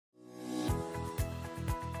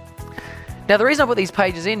Now, the reason I put these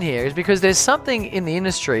pages in here is because there's something in the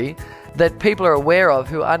industry that people are aware of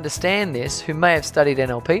who understand this, who may have studied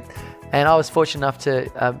NLP. And I was fortunate enough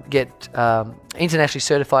to get internationally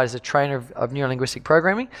certified as a trainer of neurolinguistic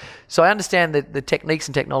programming. So I understand the techniques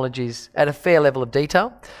and technologies at a fair level of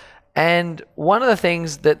detail. And one of the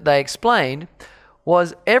things that they explained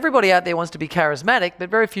was everybody out there wants to be charismatic, but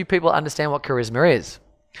very few people understand what charisma is.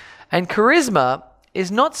 And charisma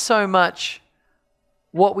is not so much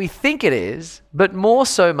what we think it is, but more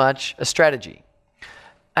so much a strategy.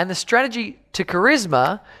 And the strategy to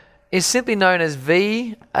charisma is simply known as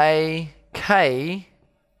VAK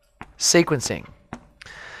sequencing.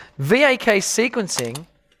 VAK sequencing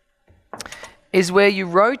is where you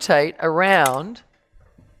rotate around,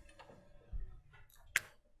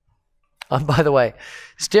 by the way,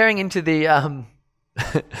 staring into the,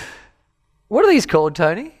 what are these called,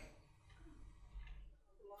 Tony?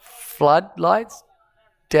 Floodlights?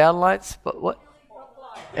 Downlights? What?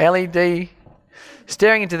 LED?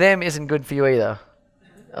 Staring into them isn't good for you either.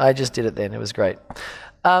 I just did it then. It was great.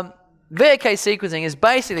 VAK sequencing is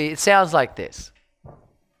basically, it sounds like this.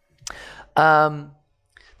 The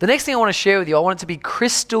next thing I want to share with you, I want it to be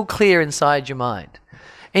crystal clear inside your mind.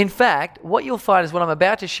 In fact, what you'll find is what I'm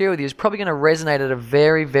about to share with you is probably going to resonate at a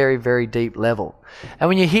very, very, very deep level. And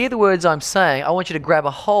when you hear the words I'm saying, I want you to grab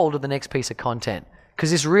a hold of the next piece of content,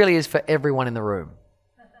 because this really is for everyone in the room.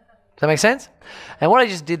 Does that make sense? And what I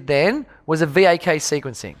just did then was a VAK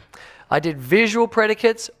sequencing. I did visual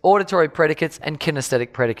predicates, auditory predicates, and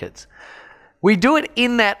kinesthetic predicates. We do it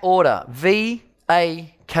in that order,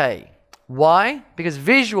 VAK. Why? Because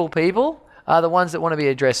visual people are the ones that want to be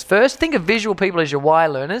addressed first. Think of visual people as your Y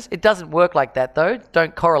learners. It doesn't work like that though.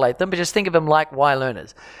 Don't correlate them, but just think of them like Y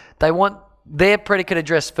learners. They want their predicate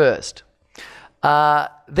addressed first.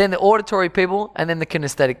 Then the auditory people, and then the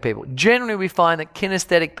kinesthetic people. Generally, we find that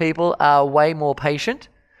kinesthetic people are way more patient,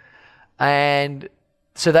 and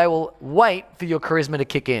so they will wait for your charisma to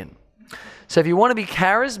kick in. So if you want to be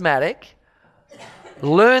charismatic,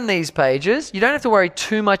 learn these pages. You don't have to worry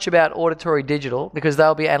too much about auditory digital because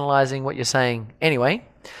they'll be analyzing what you're saying anyway.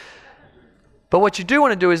 But what you do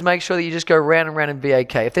want to do is make sure that you just go round and round in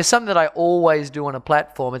VAK. If there's something that I always do on a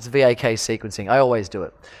platform, it's VAK sequencing. I always do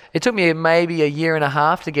it. It took me maybe a year and a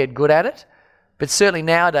half to get good at it. But certainly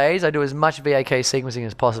nowadays, I do as much VAK sequencing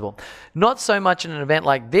as possible. Not so much in an event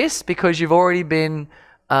like this, because you've already been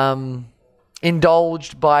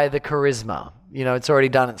indulged by the charisma. You know, it's already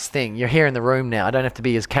done its thing. You're here in the room now. I don't have to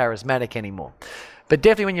be as charismatic anymore. But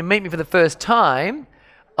definitely when you meet me for the first time,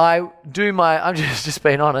 I do my, I'm just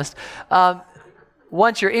being honest,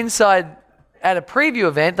 once you're inside at a preview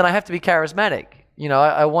event, then I have to be charismatic. You know,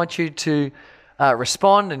 I want you to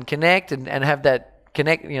respond and connect and have that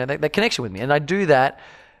that connection with me. And I do that,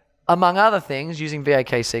 among other things, using VAK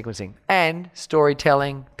sequencing and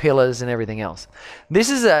storytelling, pillars, and everything else. This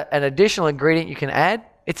is an additional ingredient you can add.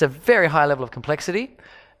 It's a very high level of complexity,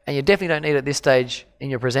 and you definitely don't need it at this stage in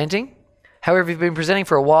your presenting. However, if you've been presenting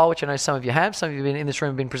for a while, which I know some of you have, some of you in this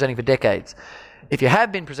room have been presenting for decades. If you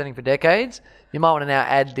have been presenting for decades, you might want to now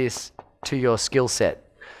add this to your skill set.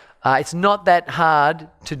 It's not that hard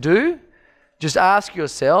to do. Just ask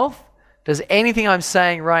yourself, does anything I'm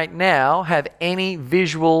saying right now have any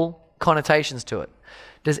visual connotations to it?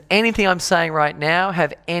 Does anything I'm saying right now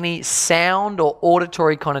have any sound or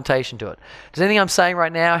auditory connotation to it? Does anything I'm saying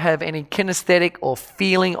right now have any kinesthetic or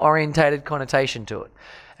feeling-orientated connotation to it?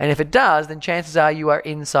 And if it does, then chances are you are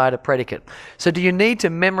inside a predicate. So do you need to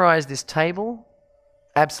memorize this table?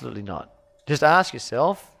 Absolutely not. Just ask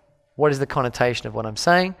yourself, what is the connotation of what I'm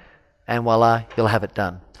saying? And voila, you'll have it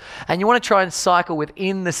done. And you want to try and cycle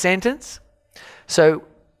within the sentence. So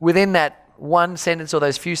within that one sentence or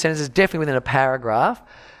those few sentences, definitely within a paragraph.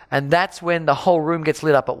 And that's when the whole room gets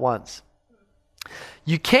lit up at once.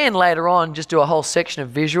 You can later on just do a whole section of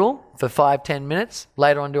visual for 5-10 minutes.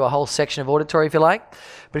 Later on do a whole section of auditory if you like.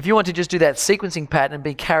 But if you want to just do that sequencing pattern and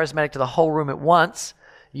be charismatic to the whole room at once,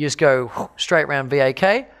 you just go straight around VAK.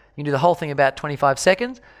 You can do the whole thing about 25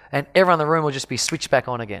 seconds and everyone in the room will just be switched back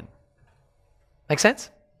on again. Make sense?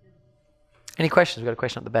 Any questions? We've got a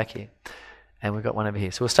question up the back here. And we've got one over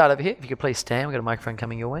here. So we'll start over here. If you could please stand. We've got a microphone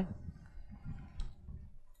coming your way.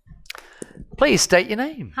 Please state your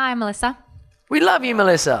name. Hi, Melissa. We love you,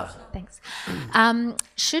 Melissa. Thanks.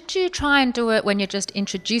 Should you try and do it when you're just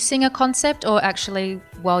introducing a concept or actually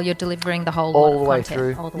while you're delivering the whole all the way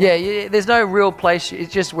through? Yeah, there's no real place.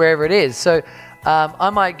 It's just wherever it is. So I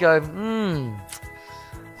might go,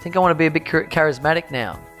 I think I want to be a bit charismatic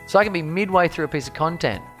now. So I can be midway through a piece of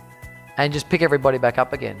content and just pick everybody back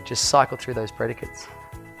up again. Just cycle through those predicates.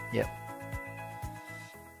 Yep.